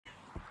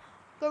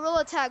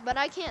Gorilla Tag, but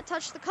I can't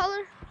touch the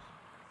color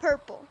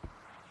purple.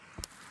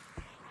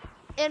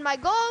 And my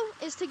goal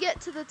is to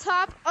get to the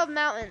top of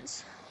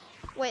mountains.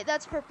 Wait,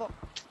 that's purple.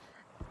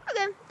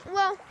 Okay,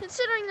 well,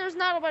 considering there's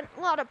not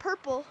a lot of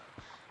purple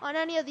on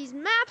any of these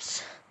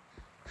maps,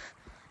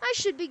 I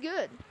should be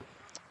good.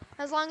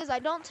 As long as I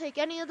don't take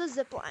any of the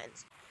zip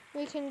lines.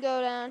 We can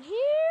go down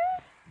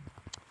here.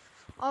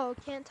 Oh,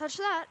 can't touch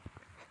that.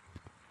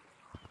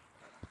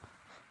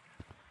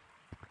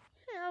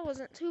 Yeah, that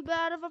wasn't too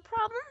bad of a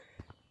problem.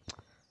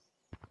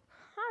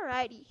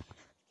 Alrighty.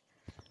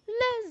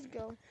 Let's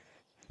go.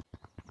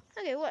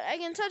 Okay, what? I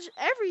can touch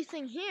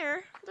everything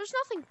here. There's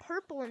nothing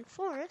purple in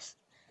forest.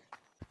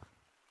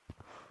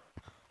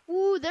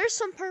 Ooh, there's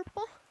some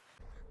purple.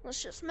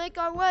 Let's just make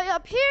our way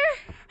up here.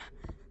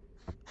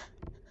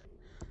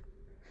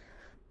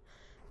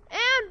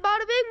 And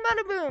bada bing,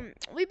 bada boom.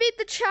 We beat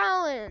the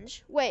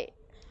challenge. Wait,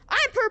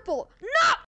 I'm purple. No!